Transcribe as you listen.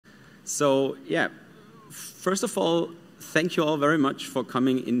So yeah, first of all, thank you all very much for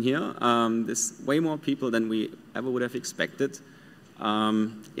coming in here. There's way more people than we ever would have expected.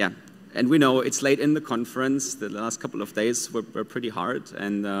 Yeah, and we know it's late in the conference. The last couple of days were pretty hard,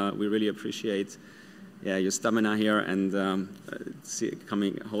 and we really appreciate your stamina here and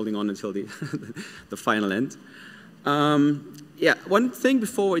holding on until the, the final end. Yeah, one thing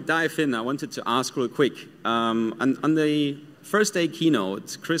before we dive in, I wanted to ask real quick. On the first day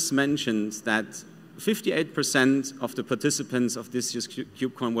keynote, Chris mentioned that 58% of the participants of this year's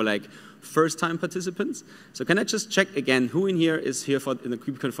KubeCon were like first-time participants. So can I just check again, who in here is here in the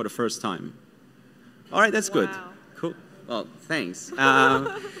KubeCon for the first time? All right, that's good. Cool. Well, thanks.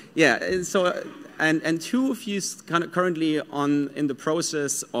 Yeah, so and two of you kind of currently in the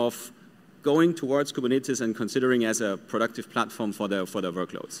process of going towards Kubernetes and considering as a productive platform for their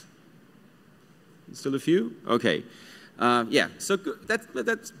workloads. Still a few? Okay. Yeah. So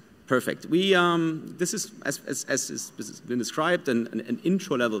that's perfect. We this is as has been described an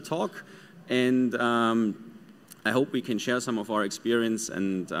intro level talk, and I hope we can share some of our experience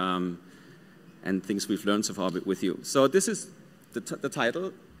and things we've learned so far with you. So this is the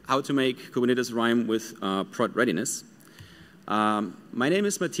title: How to Make Kubernetes Rhyme with Prod-Readiness. My name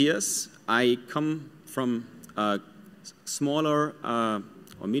is Matthias. I come from a smaller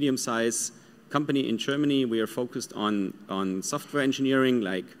or medium-sized company in Germany. We are focused on software engineering,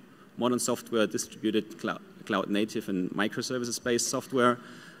 like modern software, distributed cloud native and microservices-based software.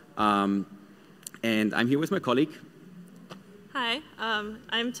 And I'm here with my colleague. Hi,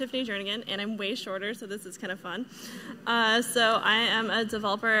 I'm Tiffany Jernigan, and I'm way shorter, so this is kind of fun. So I am a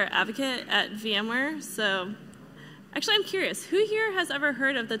developer advocate at VMware. So actually, I'm curious, who here has ever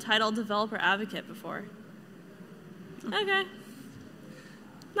heard of the title developer advocate before? Okay.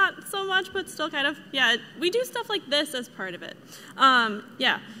 Not so much, but still kind of. Yeah, we do stuff like this as part of it.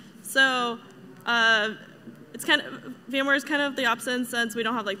 Yeah, so it's kind of, VMware is kind of the opposite in the sense we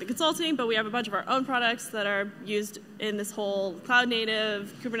don't have like the consulting, but we have a bunch of our own products that are used in this whole cloud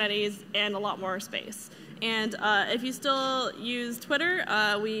native, Kubernetes, and a lot more space. And if you still use Twitter,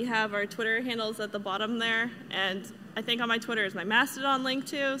 we have our Twitter handles at the bottom there, and I think on my Twitter is my Mastodon link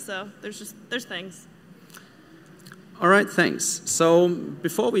too, so there's things. All right, thanks. So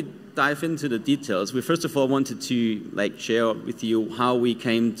before we dive into the details, we first of all wanted to share with you how we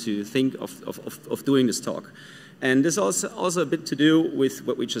came to think of doing this talk. And this also a bit to do with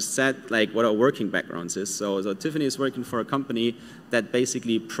what we just said, like what our working backgrounds is. So Tiffany is working for a company that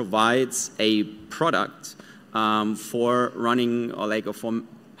basically provides a product for running or for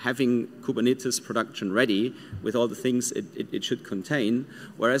having Kubernetes production ready with all the things it should contain,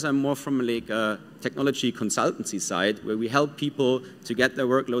 whereas I'm more from like a technology consultancy side, where we help people to get their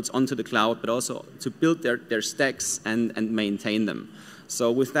workloads onto the cloud, but also to build their stacks and maintain them.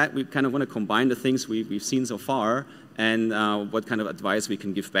 So with that, we kind of want to combine the things we've seen so far and what kind of advice we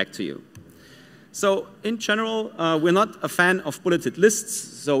can give back to you. So in general, we're not a fan of bulleted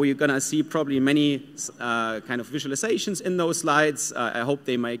lists, so you're going to see probably many kind of visualizations in those slides. I hope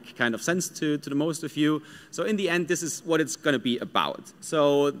they make kind of sense to the most of you. So in the end, this is what it's going to be about.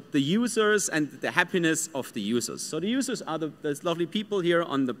 So the users and the happiness of the users. So the users are those lovely people here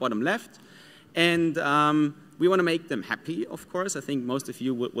on the bottom left, and we want to make them happy, of course. I think most of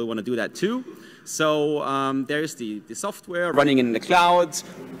you will want to do that too. So there's the software running in the cloud,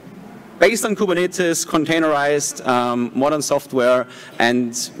 based on Kubernetes, containerized, modern software,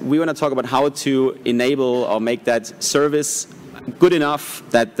 and we want to talk about how to enable or make that service good enough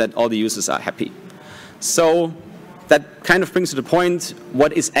that all the users are happy. So that kind of brings to the point,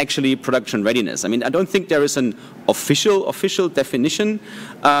 what is actually production readiness? I mean, I don't think there is an official definition,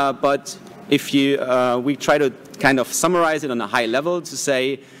 but if we try to kind of summarize it on a high level to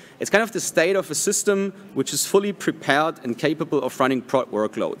say, it's kind of the state of a system which is fully prepared and capable of running prod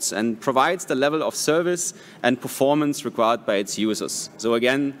workloads and provides the level of service and performance required by its users. So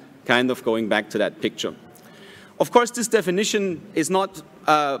again, kind of going back to that picture. Of course, this definition is not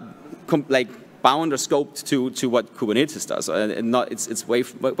like bound or scoped to what Kubernetes does. It's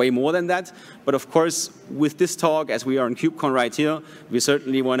way more than that. But of course, with this talk, as we are in KubeCon right here, we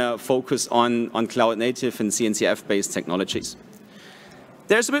certainly want to focus on cloud native and CNCF-based technologies.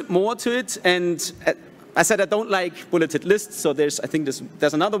 There's a bit more to it, and I said I don't like bulleted lists, so I think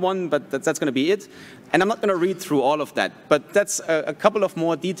there's another one, but that's going to be it. And I'm not going to read through all of that, but that's a couple of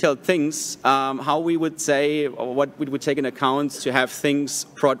more detailed things, how we would say, or what we would take into account to have things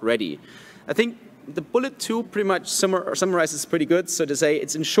prod ready. I think the bullet 2 pretty much summarizes pretty good, so to say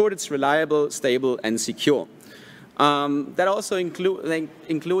it's ensured it's reliable, stable, and secure. That also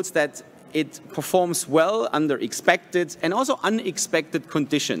includes that it performs well under expected and also unexpected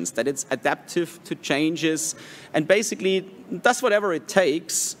conditions, that it's adaptive to changes, and basically does whatever it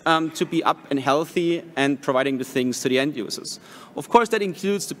takes to be up and healthy and providing the things to the end users. Of course, that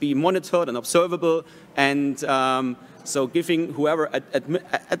includes to be monitored and observable, and so giving whoever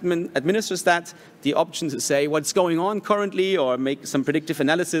administers that the option to say what's going on currently or make some predictive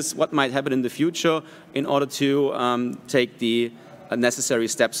analysis, what might happen in the future, in order to take the necessary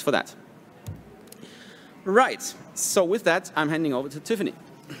steps for that. Right, so with that, I'm handing over to Tiffany.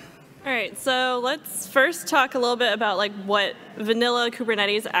 All right, so let's first talk a little bit about like what vanilla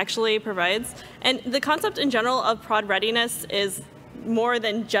Kubernetes actually provides. And the concept in general of prod-readiness is more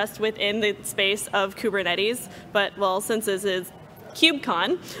than just within the space of Kubernetes, but well, since this is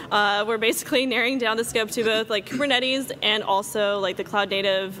KubeCon, we're basically narrowing down the scope to both like Kubernetes and also like the cloud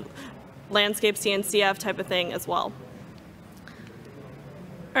native landscape CNCF type of thing as well.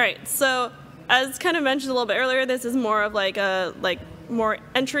 All right, so as kind of mentioned a little bit earlier, this is more of like a more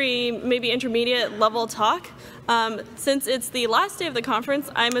entry, maybe intermediate level talk. Since it's the last day of the conference,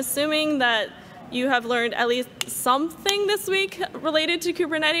 I'm assuming that you have learned at least something this week related to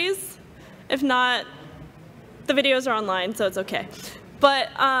Kubernetes. If not, the videos are online, so it's okay. But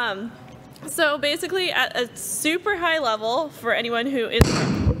so basically, at a super high level, for anyone who is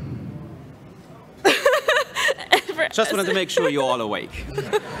just wanted to make sure you're all awake.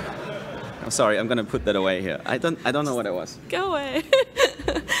 I'm sorry, I'm going to put that away here. I don't know what it was. Go away.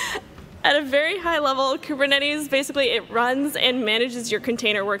 At a very high level, Kubernetes basically it runs and manages your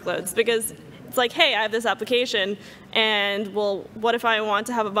container workloads, because it's like, hey, I have this application, and well, what if I want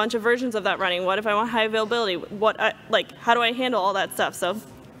to have a bunch of versions of that running? What if I want high availability? How do I handle all that stuff? So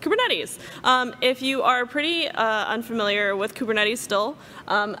Kubernetes. If you are pretty unfamiliar with Kubernetes still,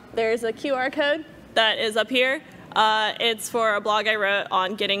 there's a QR code that is up here. It's for a blog I wrote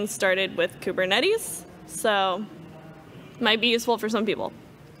on getting started with Kubernetes, so might be useful for some people.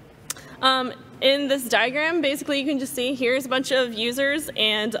 In this diagram, basically you can just see here's a bunch of users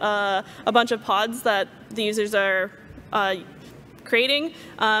and a bunch of pods that the users are creating.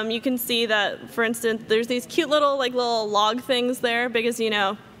 You can see that, for instance, there's these cute little log things there, because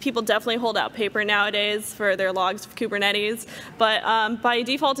people definitely hold out paper nowadays for their logs for Kubernetes. But by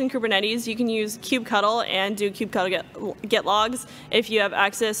default in Kubernetes, you can use kubectl and do kubectl get logs. If you have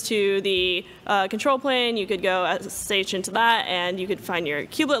access to the control plane, you could go SSH into that, and you could find your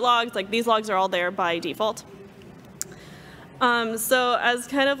kubelet logs. Like, these logs are all there by default. So as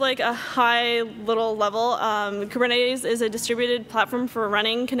kind of like a high little level, Kubernetes is a distributed platform for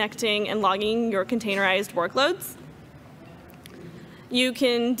running, connecting, and logging your containerized workloads. You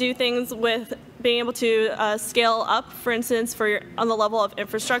can do things with being able to scale up, for instance, on the level of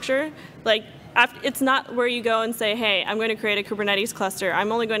infrastructure. Like, it's not where you go and say, hey, I'm going to create a Kubernetes cluster.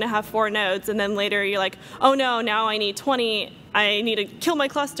 I'm only going to have 4 nodes, and then later you're like, oh no, now I need 20. I need to kill my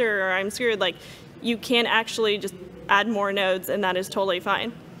cluster, or I'm screwed. Like, you can actually just add more nodes, and that is totally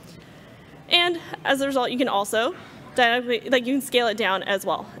fine. And as a result, you can also dynamically, you can scale it down as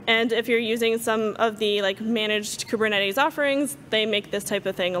well. And if you're using some of the managed Kubernetes offerings, they make this type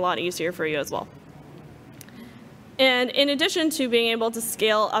of thing a lot easier for you as well. And in addition to being able to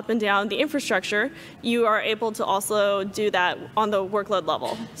scale up and down the infrastructure, you are able to also do that on the workload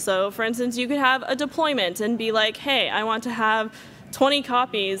level. So for instance, you could have a deployment and be like, hey, I want to have 20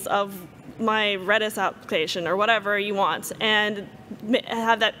 copies of my Redis application or whatever you want, and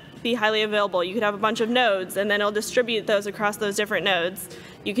have that be highly available. You could have a bunch of nodes, and then it'll distribute those across those different nodes.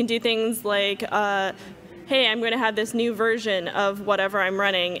 You can do things like, hey, I'm going to have this new version of whatever I'm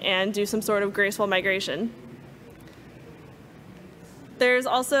running, and do some sort of graceful migration. There's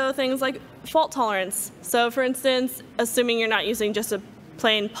also things like fault tolerance. So for instance, assuming you're not using just a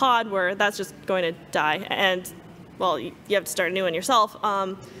plain pod where that's just going to die, and well, you have to start a new one yourself,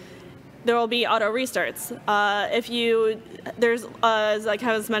 there will be auto restarts. As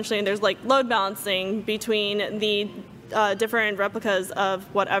I was mentioning, there's load balancing between the different replicas of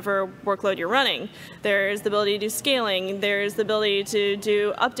whatever workload you're running. There's the ability to do scaling. There's the ability to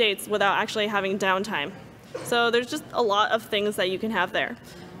do updates without actually having downtime. So there's just a lot of things that you can have there.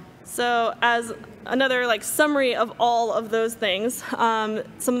 So as another summary of all of those things, some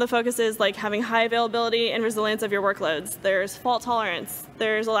of the focus is having high availability and resilience of your workloads. There's fault tolerance.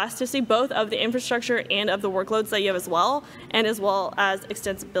 There's elasticity both of the infrastructure and of the workloads that you have as well as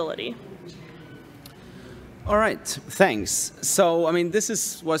extensibility. All right, thanks. So, I mean,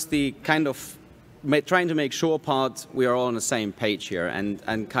 this was the kind of trying to make sure part we are all on the same page here, and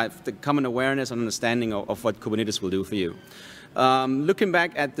kind of the common awareness and understanding of what Kubernetes will do for you. Looking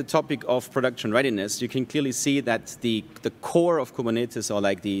back at the topic of production readiness, you can clearly see that the core of Kubernetes, or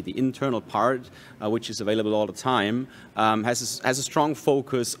like the internal part, which is available all the time, has a strong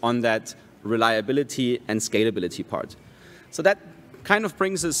focus on that reliability and scalability part. So that kind of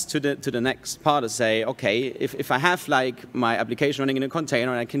brings us to the next part to say, okay, if I have like my application running in a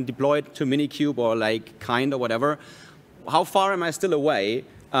container and I can deploy it to Minikube or like Kind or whatever, how far am I still away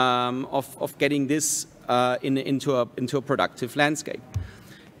of getting this into a productive landscape?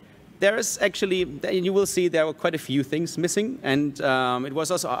 There is actually, you will see there were quite a few things missing, and it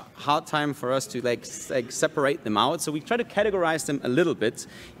was also a hard time for us to like separate them out. So we try to categorize them a little bit,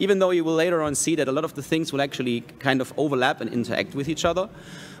 even though you will later on see that a lot of the things will actually kind of overlap and interact with each other.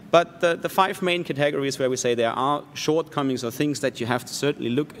 But the 5 main categories where we say there are shortcomings or things that you have to certainly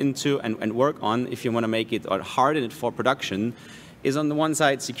look into and work on if you want to make it or harden it for production is on the one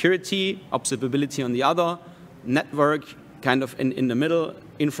side security, observability on the other, network kind of in the middle,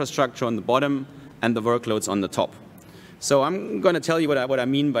 infrastructure on the bottom, and the workloads on the top. So I'm going to tell you what I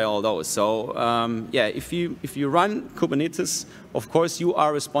mean by all those. So yeah, if you run Kubernetes, of course you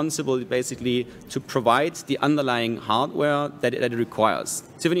are responsible basically to provide the underlying hardware that it requires.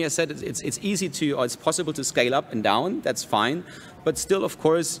 Tiffany has said it's easy to, or it's possible to scale up and down. That's fine, but still, of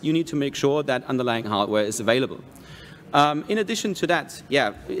course, you need to make sure that underlying hardware is available. In addition to that,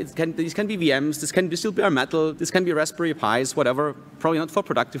 yeah, these can be VMs, this can be still bare metal, this can be Raspberry Pis, whatever. Probably not for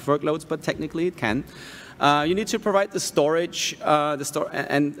productive workloads, but technically it can. You need to provide the storage,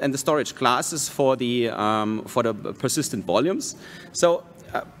 and the storage classes for the persistent volumes. So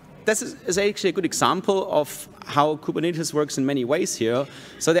this is actually a good example of how Kubernetes works in many ways here.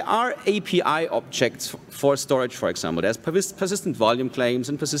 So there are API objects for storage, for example. There's persistent volume claims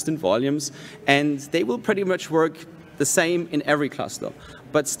and persistent volumes, and they will pretty much work the same in every cluster.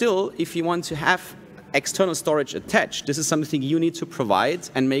 But still, if you want to have external storage attached, this is something you need to provide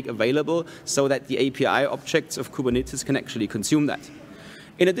and make available so that the API objects of Kubernetes can actually consume that.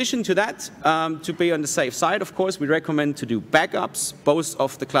 In addition to that, to be on the safe side, of course, we recommend to do backups, both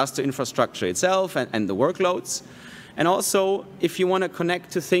of the cluster infrastructure itself and the workloads. And also, if you want to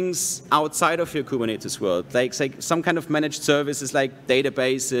connect to things outside of your Kubernetes world, like say, some kind of managed services like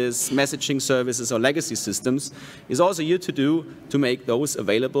databases, messaging services, or legacy systems, is also you to do to make those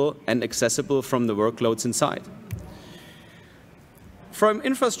available and accessible from the workloads inside. From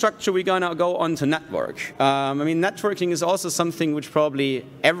infrastructure, we're going to go on to network. I mean, networking is also something which probably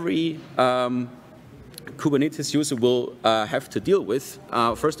every Kubernetes user will have to deal with.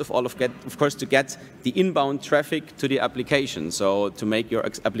 First of all, of course, to get the inbound traffic to the application, so to make your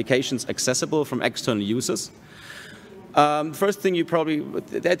applications accessible from external users. First thing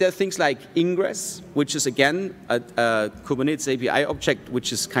there are things like Ingress, which is again a Kubernetes API object,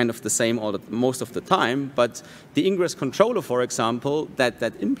 which is kind of the same most of the time, but the Ingress controller, for example,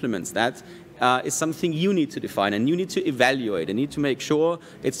 that implements that, is something you need to define and you need to evaluate and need to make sure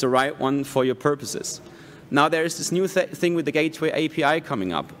it's the right one for your purposes. Now there is this new thing with the Gateway API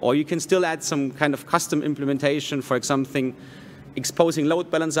coming up, or you can still add some kind of custom implementation for something exposing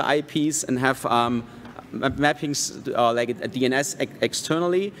load balancer IPs and have mappings like a DNS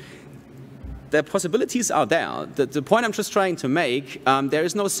externally. The possibilities are there. The point I'm just trying to make, there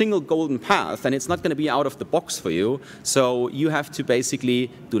is no single golden path, and it's not going to be out of the box for you, so you have to basically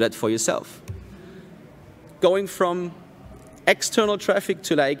do that for yourself. Going from external traffic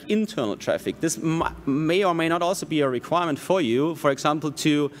to like internal traffic, this may or may not also be a requirement for you, for example,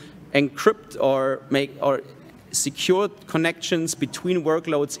 to encrypt or secure connections between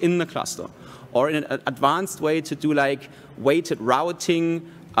workloads in the cluster, or in an advanced way to do like weighted routing,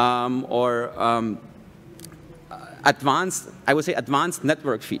 or advanced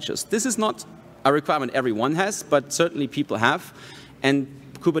network features. This is not a requirement everyone has, but certainly people have. And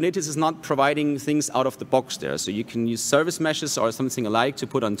Kubernetes is not providing things out of the box there. So you can use service meshes or something alike to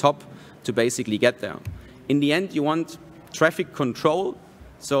put on top to basically get there. In the end, you want traffic control,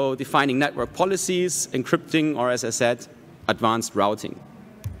 so defining network policies, encrypting, or as I said, advanced routing.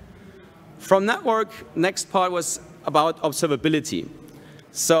 From network, next part was about observability.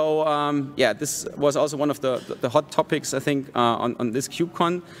 So yeah, this was also one of the hot topics, I think, on this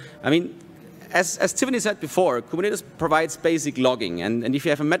KubeCon. I mean, as Tiffany said before, Kubernetes provides basic logging, and if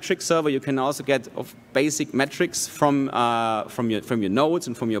you have a metric server, you can also get basic metrics from your nodes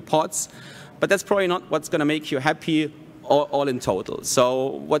and from your pods. But that's probably not what's going to make you happy all in total. So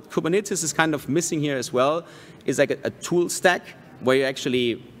what Kubernetes is kind of missing here as well is like a tool stack where you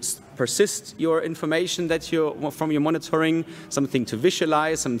actually persist your information that from your monitoring, something to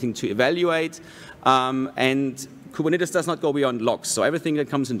visualize, something to evaluate, and Kubernetes does not go beyond logs. So everything that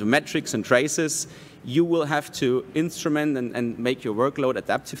comes into metrics and traces, you will have to instrument and make your workload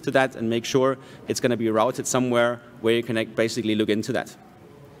adaptive to that and make sure it's going to be routed somewhere where you can basically look into that.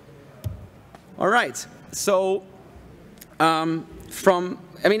 All right. So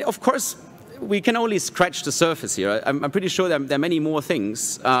of course, we can only scratch the surface here. I'm pretty sure there are many more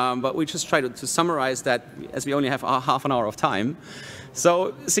things, but we just try to summarize that as we only have half an hour of time.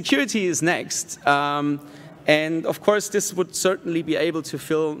 So security is next. And of course, this would certainly be able to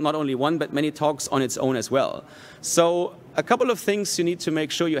fill not only one, but many talks on its own as well. So a couple of things you need to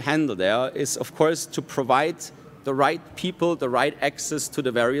make sure you handle there is, of course, to provide the right people, the right access to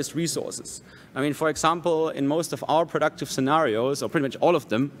the various resources. I mean, for example, in most of our productive scenarios, or pretty much all of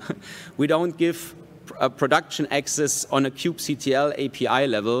them, we don't give production access on a kubectl API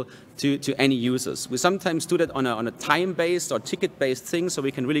level to any users. We sometimes do that on a time-based or ticket-based thing, so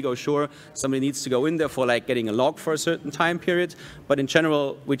we can really go sure somebody needs to go in there for like getting a log for a certain time period, but in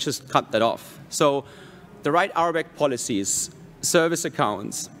general, we just cut that off. So the right RBAC policies, service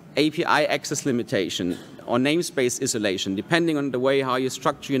accounts, API access limitation, or namespace isolation, depending on the way how you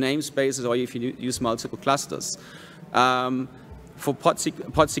structure your namespaces or if you use multiple clusters. For pod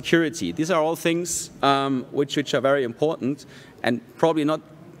security, these are all things which are very important, and probably not.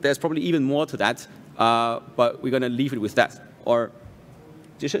 There's probably even more to that, but we're going to leave it with that. Or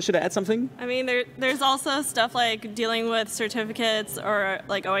should I add something? I mean, there's also stuff like dealing with certificates or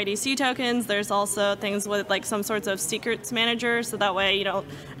like OIDC tokens. There's also things with like some sorts of secrets manager, so that way you don't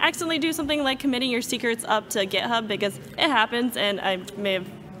accidentally do something like committing your secrets up to GitHub, because it happens, and I may have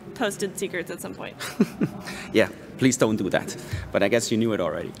posted secrets at some point. Yeah, please don't do that. But I guess you knew it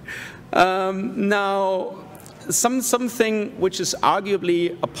already. Now, something which is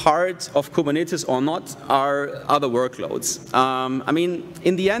arguably a part of Kubernetes or not are other workloads. I mean,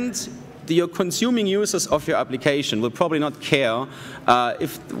 in the end, your consuming users of your application will probably not care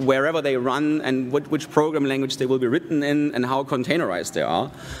if wherever they run and which program language they will be written in and how containerized they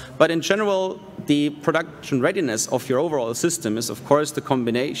are. But in general, the production readiness of your overall system is, of course, the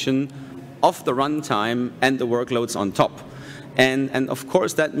combination of the runtime and the workloads on top. And of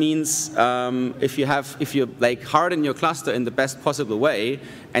course, that means if you like harden your cluster in the best possible way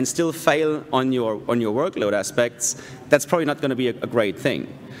and still fail on your workload aspects, that's probably not going to be a great thing.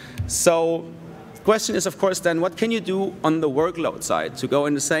 So the question is, of course, then what can you do on the workload side to go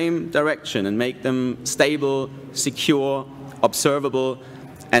in the same direction and make them stable, secure, observable,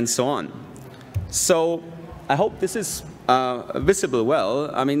 and so on? So I hope this is visible well.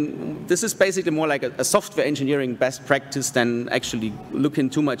 I mean, this is basically more like a software engineering best practice than actually looking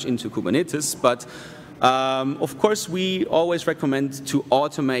too much into Kubernetes. But of course, we always recommend to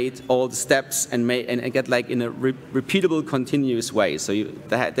automate all the steps and get like in a repeatable, continuous way. So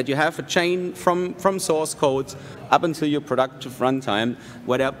that you have a chain from source code up until your productive runtime,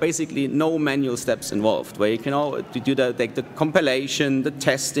 where there are basically no manual steps involved, where you can do the compilation, the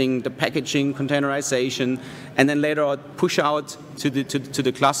testing, the packaging, containerization, and then later on push out to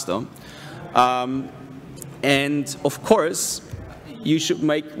the cluster. And of course, you should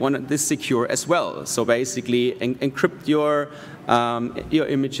make this secure as well. So basically, encrypt your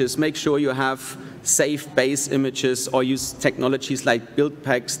images. Make sure you have safe base images, or use technologies like build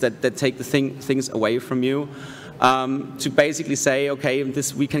packs that take the things away from you. To basically say, okay,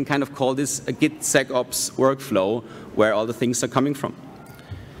 we can kind of call this a Git SecOps workflow where all the things are coming from.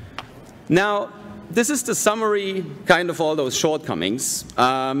 Now, this is the summary, kind of all those shortcomings.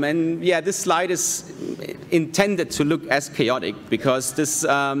 And yeah, this slide is intended to look as chaotic because these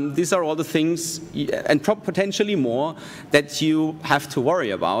are all the things, and potentially more, that you have to worry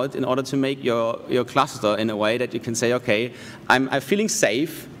about in order to make your cluster in a way that you can say, okay, I'm feeling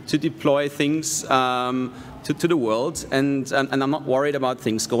safe to deploy things to the world, and I'm not worried about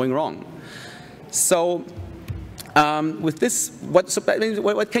things going wrong. So with this,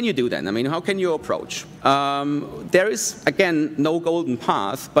 what can you do then? I mean, how can you approach? There is, again, no golden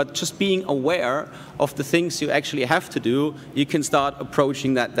path, but just being aware of the things you actually have to do, you can start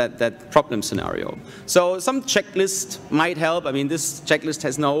approaching that problem scenario. So some checklist might help. I mean, this checklist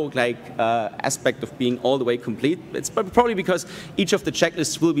has no aspect of being all the way complete. It's probably because each of the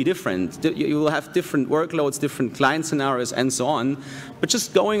checklists will be different. You will have different workloads, different client scenarios, and so on. But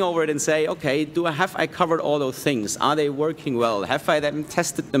just going over it and say, okay, have I covered all those things? Are they working well? Have I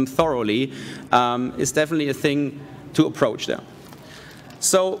tested them thoroughly? Is definitely a thing to approach there.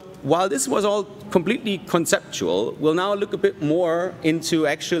 So while this was all completely conceptual, we'll now look a bit more into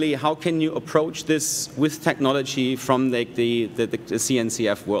actually how can you approach this with technology from the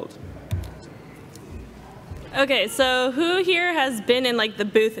CNCF world. Okay, so who here has been in like the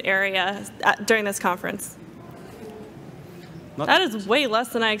booth area during this conference? That is way less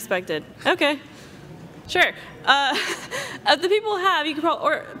than I expected. Okay. Sure. Of the people who have, you can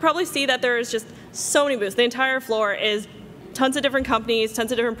probably see that there's just so many booths. The entire floor is tons of different companies,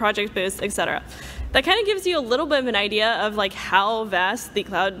 tons of different project booths, etc. That kind of gives you a little bit of an idea of like how vast the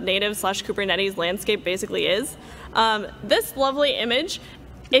cloud native / Kubernetes landscape basically is. This lovely image,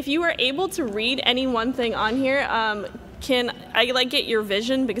 if you were able to read any one thing on here, can I like get your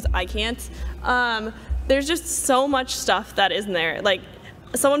vision because I can't? There's just so much stuff that is in there. Like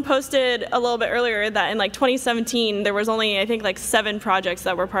someone posted a little bit earlier that in like 2017 there was only I think like 7 projects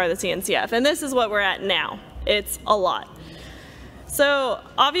that were part of the CNCF, and this is what we're at now. It's a lot. So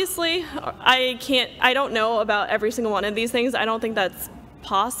obviously, I don't know about every single one of these things. I don't think that's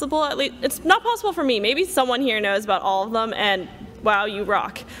possible. At least it's not possible for me. Maybe someone here knows about all of them, and wow, you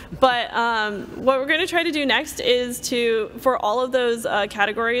rock. But what we're going to try to do next is for all of those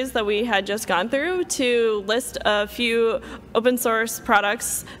categories that we had just gone through, to list a few open source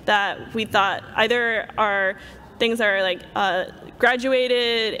products that we thought either are things that are like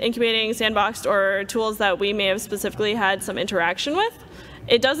graduated, incubating, sandboxed, or tools that we may have specifically had some interaction with.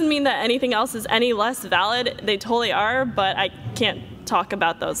 It doesn't mean that anything else is any less valid. They totally are, but I can't talk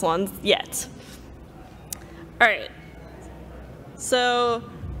about those ones yet. All right. So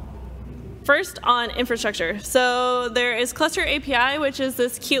first on infrastructure. So there is Cluster API, which is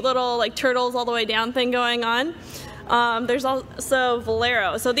this cute little like turtles all the way down thing going on. There's also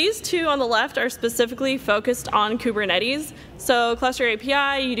Valero. So these two on the left are specifically focused on Kubernetes. So Cluster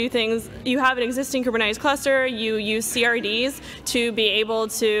API, you do things, you have an existing Kubernetes cluster, you use CRDs to be able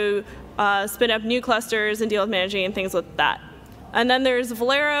to spin up new clusters and deal with managing and things like that. And then there's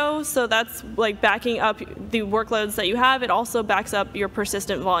Valero, so that's like backing up the workloads that you have. It also backs up your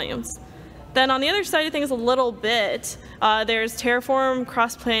persistent volumes. Then on the other side of things a little bit, there's Terraform,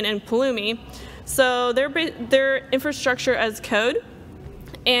 Crossplane, and Pulumi. So they're infrastructure as code,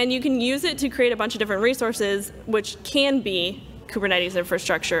 and you can use it to create a bunch of different resources, which can be Kubernetes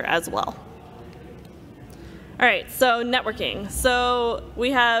infrastructure as well. All right, so networking. So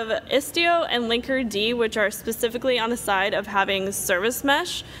we have Istio and Linkerd, which are specifically on the side of having service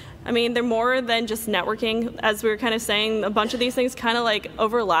mesh. I mean, they're more than just networking. As we were kind of saying, a bunch of these things kind of like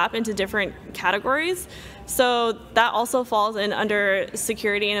overlap into different categories. So that also falls in under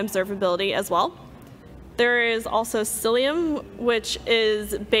security and observability as well. There is also Cilium, which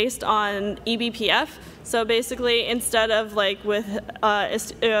is based on eBPF. So basically, instead of like with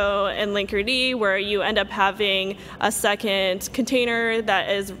Istio and Linkerd, where you end up having a second container that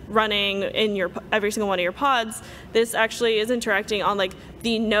is running in every single one of your pods, this actually is interacting on like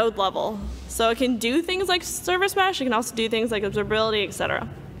the node level. So it can do things like service mesh. It can also do things like observability, etc.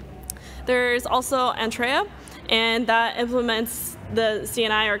 There's also Antrea, and that implements the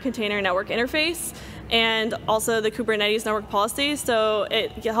CNI or container network interface, and also the Kubernetes network policy, so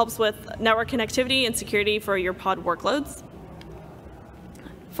it helps with network connectivity and security for your pod workloads.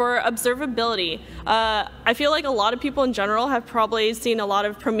 For observability, I feel like a lot of people in general have probably seen a lot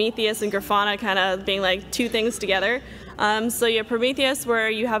of Prometheus and Grafana kind of being like two things together. So you have Prometheus, where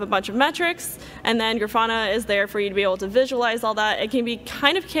you have a bunch of metrics, and then Grafana is there for you to be able to visualize all that. It can be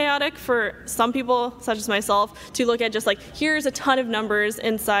kind of chaotic for some people, such as myself, to look at just like, here's a ton of numbers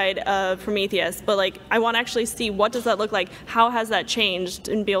inside of Prometheus, but like, I want to actually see what does that look like, how has that changed,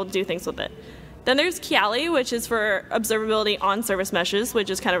 and be able to do things with it. Then there's Kiali, which is for observability on service meshes,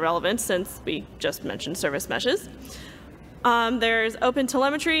 which is kind of relevant since we just mentioned service meshes. There's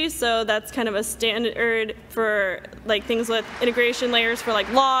OpenTelemetry, so that's kind of a standard for like things with integration layers for like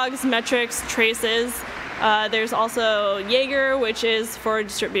logs, metrics, traces. There's also Jaeger, which is for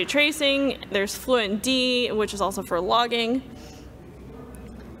distributed tracing. There's FluentD, which is also for logging.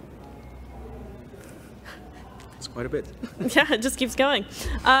 It's quite a bit. Yeah, it just keeps going.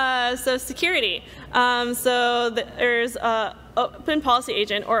 So security. So there's Open Policy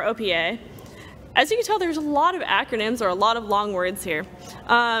Agent, or OPA. As you can tell, there's a lot of acronyms or a lot of long words here.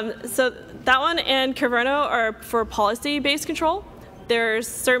 So that one and Caverno are for policy-based control. There's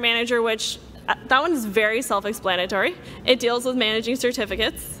Cert Manager, which that one is very self-explanatory. It deals with managing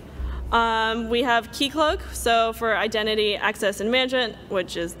certificates. We have Keycloak, so for identity, access, and management,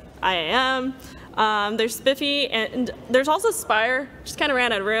 which is IAM. There's Spiffy, and there's also Spire. Just kind of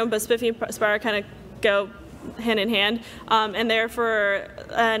ran out of room, but Spiffy and Spire kind of go hand in hand, and they're for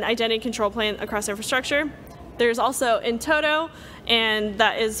an identity control plane across infrastructure. There's also Intoto, and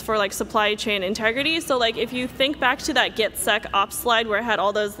that is for like supply chain integrity. So like if you think back to that GitSecOps slide where it had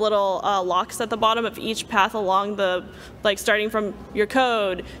all those little locks at the bottom of each path along the, like starting from your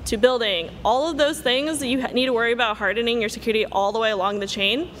code to building, all of those things you need to worry about hardening your security all the way along the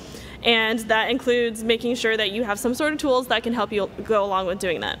chain. And that includes making sure that you have some sort of tools that can help you go along with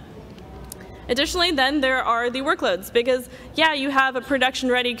doing that. Additionally, then there are the workloads, because yeah, you have a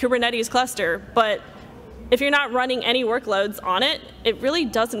production-ready Kubernetes cluster, but if you're not running any workloads on it, it really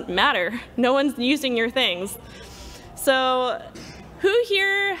doesn't matter. No one's using your things. So who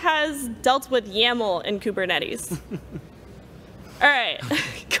here has dealt with YAML in Kubernetes? All right,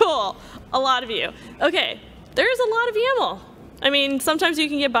 cool, a lot of you. Okay, there's a lot of YAML. I mean, sometimes you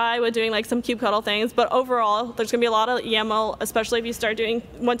can get by with doing like some kubectl things, but overall, there's gonna be a lot of YAML, especially if you start doing,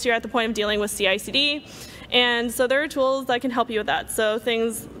 once you're at the point of dealing with CI/CD. And so there are tools that can help you with that. So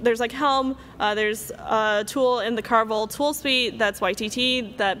things, there's like Helm, there's a tool in the Carvel tool suite that's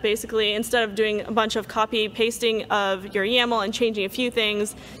YTT that basically, instead of doing a bunch of copy pasting of your YAML and changing a few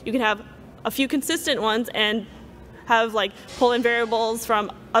things, you can have a few consistent ones and have like pull in variables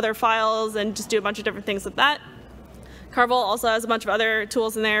from other files and just do a bunch of different things with that. Carvel also has a bunch of other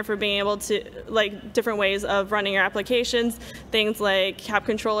tools in there for being able to, like, different ways of running your applications. Things like Cap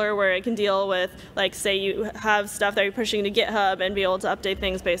Controller, where it can deal with, like, say you have stuff that you're pushing to GitHub and be able to update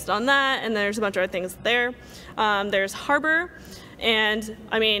things based on that. And there's a bunch of other things there. There's Harbor. And,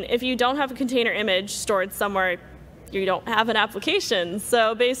 I mean, if you don't have a container image stored somewhere, you don't have an application.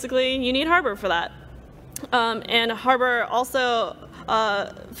 So basically, you need Harbor for that. And Harbor also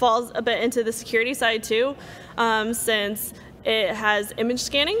falls a bit into the security side too, since it has image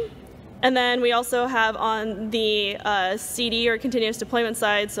scanning. And then we also have on the CD or continuous deployment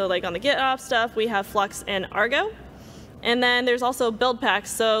side, so like on the GitOps stuff, we have Flux and Argo. And then there's also build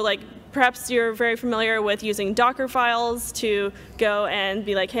packs. So like perhaps you're very familiar with using Docker files to go and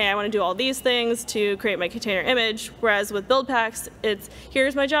be like, hey, I want to do all these things to create my container image. Whereas with build packs, it's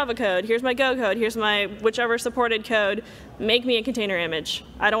here's my Java code, here's my Go code, here's my whichever supported code, make me a container image.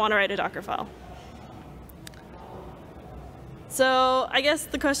 I don't want to write a Docker file. So I guess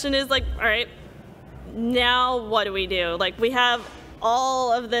the question is like, all right, now what do we do? Like we have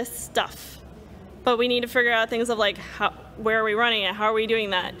all of this stuff, but we need to figure out things of like, where are we running it? How are we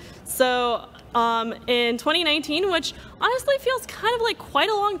doing that? So in 2019, which honestly feels kind of like quite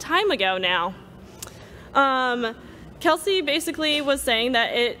a long time ago now, Kelsey basically was saying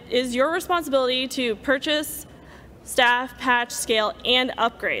that it is your responsibility to purchase, staff, patch, scale, and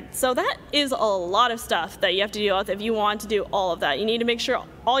upgrade. So that is a lot of stuff that you have to deal with if you want to do all of that. You need to make sure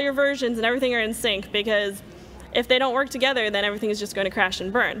all your versions and everything are in sync, because if they don't work together, then everything is just going to crash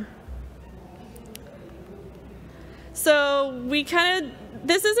and burn. So we kind of,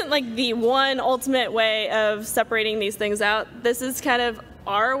 this isn't like the one ultimate way of separating these things out. This is kind of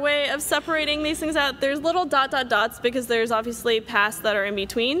our way of separating these things out. There's little ... dots because there's obviously paths that are in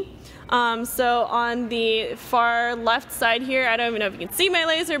between. So on the far left side here, I don't even know if you can see my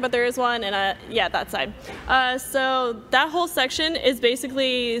laser, but there is one, and yeah, that side. So that whole section is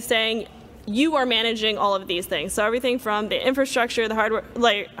basically saying you are managing all of these things. So everything from the infrastructure, the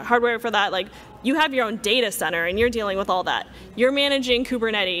hardware, hardware for that, like you have your own data center and you're dealing with all that. You're managing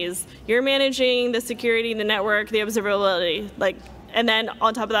Kubernetes, you're managing the security, the network, the observability, like, and then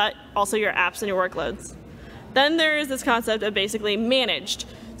on top of that, also your apps and your workloads. Then there is this concept of basically managed.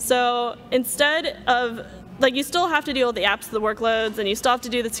 So instead of, like, you still have to deal with the apps, the workloads, and you still have to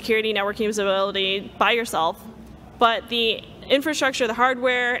do the security, networking, observability by yourself, but the infrastructure, the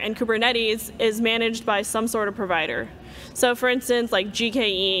hardware, and Kubernetes is managed by some sort of provider. So for instance, like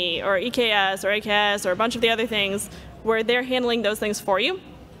GKE or EKS or AKS or a bunch of the other things where they're handling those things for you.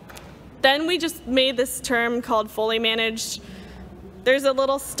 Then we just made this term called fully managed. There's a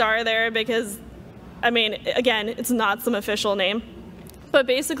little star there because, I mean, again, it's not some official name. But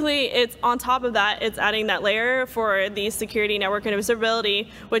basically, it's on top of that, it's adding that layer for the security, network, and observability,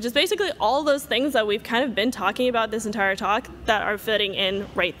 which is basically all those things that we've kind of been talking about this entire talk that are fitting in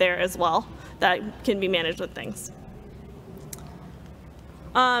right there as well, that can be managed with things.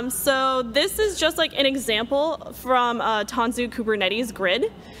 So this is just like an example from Tanzu Kubernetes grid,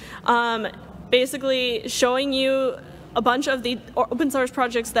 basically showing you a bunch of the open source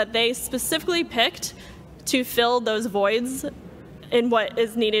projects that they specifically picked to fill those voids in what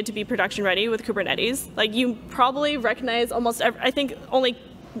is needed to be production ready with Kubernetes. Like you probably recognize almost every, I think only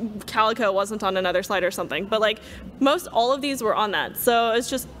Calico wasn't on another slide or something, but like most all of these were on that. So it's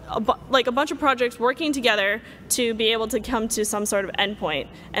just like a bunch of projects working together to be able to come to some sort of endpoint.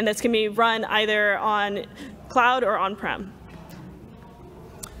 And this can be run either on cloud or on-prem.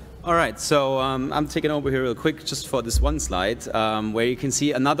 All right, so I'm taking over here real quick just for this one slide where you can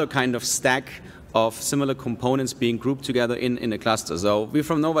see another kind of stack of similar components being grouped together in a cluster. So we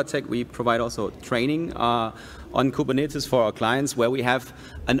from Novatec, we provide also training on Kubernetes for our clients where we have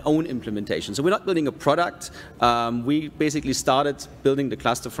an own implementation. So we're not building a product. We basically started building the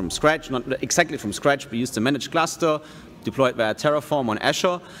cluster from scratch, not exactly from scratch. We used a managed cluster, deployed via Terraform on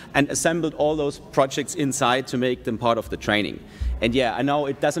Azure, and assembled all those projects inside to make them part of the training. And yeah, I know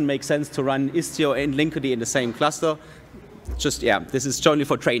it doesn't make sense to run Istio and Linkerd in the same cluster. Just, yeah, this is only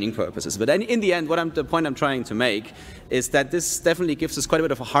for training purposes. But in the end, the point I'm trying to make is that this definitely gives us quite a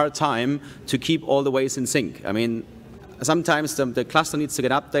bit of a hard time to keep all the ways in sync. I mean, sometimes the cluster needs to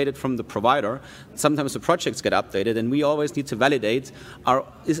get updated from the provider. Sometimes the projects get updated, and we always need to validate,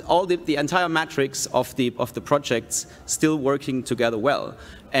 is all the entire matrix of the projects still working together well?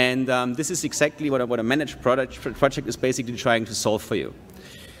 And this is exactly what a managed project is basically trying to solve for you.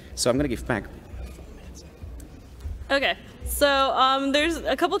 So I'm going to give back. Okay. So there's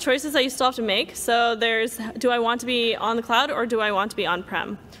a couple choices that you still have to make. So there's, do I want to be on the cloud or do I want to be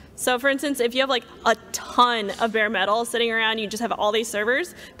on-prem? So for instance, if you have like a ton of bare metal sitting around, you just have all these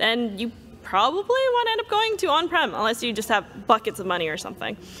servers, then you probably want to end up going to on-prem, unless you just have buckets of money or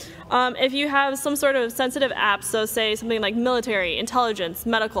something. If you have some sort of sensitive apps, so say something like military, intelligence,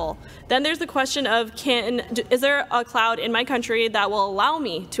 medical, then there's the question of, is there a cloud in my country that will allow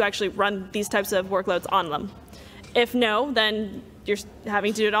me to actually run these types of workloads on them? If no, then you're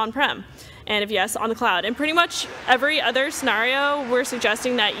having to do it on-prem. And if yes, on the cloud. And pretty much every other scenario, we're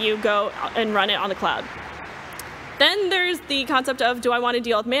suggesting that you go and run it on the cloud. Then there's the concept of, do I want to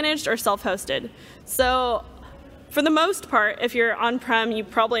deal with managed or self-hosted? So for the most part, if you're on-prem, you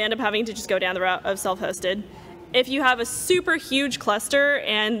probably end up having to just go down the route of self-hosted. If you have a super huge cluster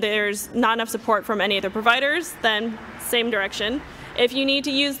and there's not enough support from any of the providers, then same direction. If you need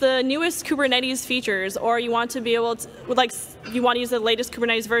to use the newest Kubernetes features, or you want to be able to, you want to use the latest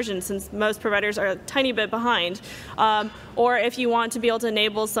Kubernetes version, since most providers are a tiny bit behind, or if you want to be able to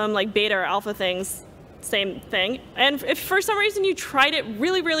enable some like beta or alpha things, same thing. And if for some reason you tried it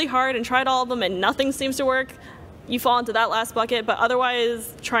really, really hard and tried all of them and nothing seems to work, you fall into that last bucket. But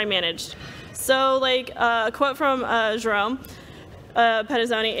otherwise, try managed. So, like a quote from Jerome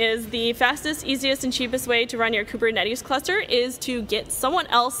Petazzoni is, the fastest, easiest, and cheapest way to run your Kubernetes cluster is to get someone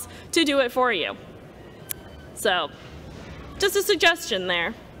else to do it for you. So, just a suggestion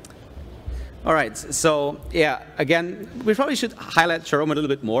there. All right, so yeah, again, we probably should highlight Jerome a little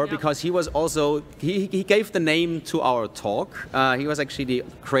bit more, because he was also, he gave the name to our talk. He was actually the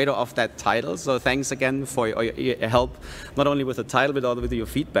creator of that title, so thanks again for your help, not only with the title, but also with your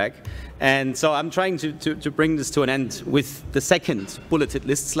feedback. And so I'm trying to bring this to an end with the second bulleted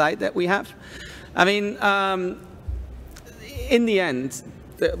list slide that we have. I mean, in the end,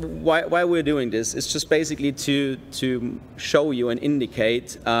 why we're doing this is just basically to show you and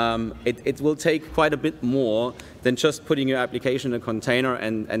indicate it will take quite a bit more than just putting your application in a container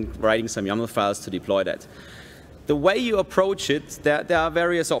and writing some YAML files to deploy that. The way you approach it, there are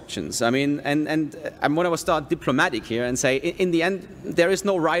various options. I mean, and I'm going to start diplomatic here and say, in the end, there is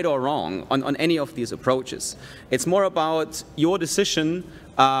no right or wrong on any of these approaches. It's more about your decision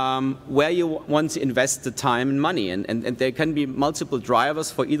where you want to invest the time and money, and there can be multiple drivers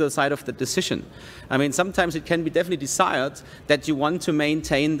for either side of the decision. I mean, sometimes it can be definitely desired that you want to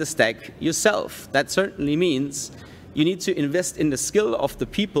maintain the stack yourself. That certainly means you need to invest in the skill of the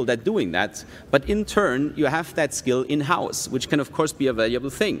people that are doing that, but in turn, you have that skill in-house, which can, of course, be a valuable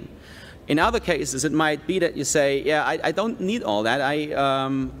thing. In other cases, it might be that you say, yeah, I don't need all that.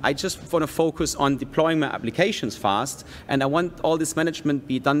 I just want to focus on deploying my applications fast, and I want all this management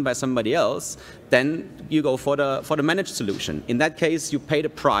be done by somebody else. Then you go for the managed solution. In that case, you pay the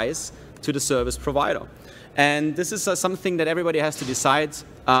price to the service provider. And this is something that everybody has to decide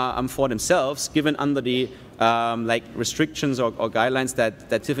for themselves, given under the like restrictions or guidelines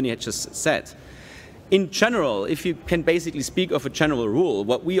that Tiffany had just said. In general, if you can basically speak of a general rule,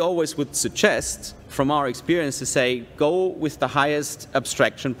 what we always would suggest from our experience is say, go with the highest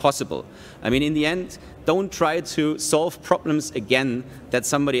abstraction possible. I mean, in the end, don't try to solve problems again that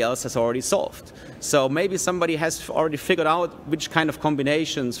somebody else has already solved. So maybe somebody has already figured out which kind of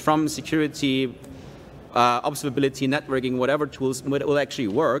combinations from security, observability, networking, whatever tools will actually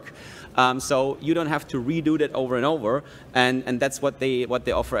work. So you don't have to redo that over and over, and that's what they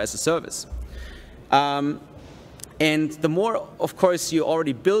offer as a service. And the more, of course, you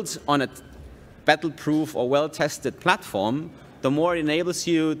already built on a battle-proof or well-tested platform, the more it enables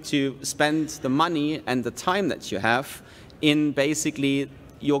you to spend the money and the time that you have in basically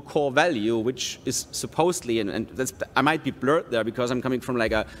your core value, which is supposedly, and that's, I might be blurred there because I'm coming from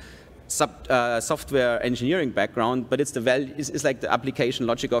like a software engineering background, but it's like the application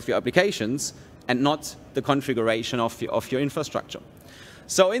logic of your applications and not the configuration of your infrastructure.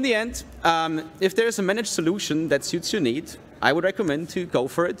 So in the end, if there is a managed solution that suits your need, I would recommend to go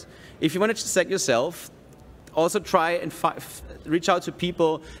for it. If you want to check yourself, also try and reach out to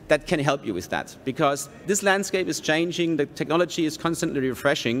people that can help you with that, because this landscape is changing, the technology is constantly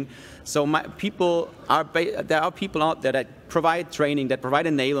refreshing. So there are people out there that provide training, that provide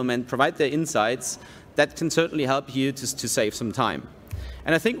enablement, provide their insights that can certainly help you to save some time.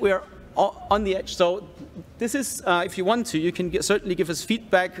 And I think we are on the edge. So this is, if you want to, you can certainly give us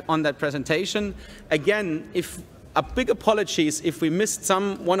feedback on that presentation. Again, a big apologies if we missed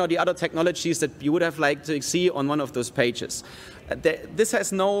one or the other technologies that you would have liked to see on one of those pages. This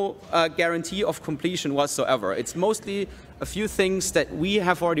has no guarantee of completion whatsoever. It's mostly a few things that we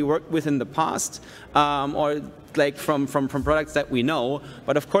have already worked with in the past, or like from products that we know.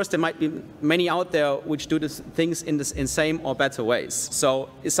 But of course, there might be many out there which do things in same or better ways. So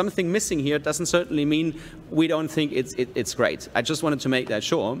is something missing here doesn't certainly mean we don't think it's great. I just wanted to make that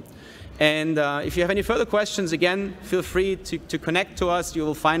sure. And if you have any further questions, again, feel free to connect to us. You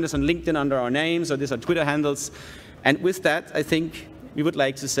will find us on LinkedIn under our names, or these are Twitter handles. And with that, I think we would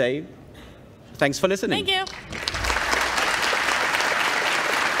like to say thanks for listening. Thank you.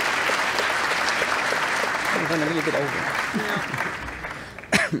 I've gone a little bit over. No.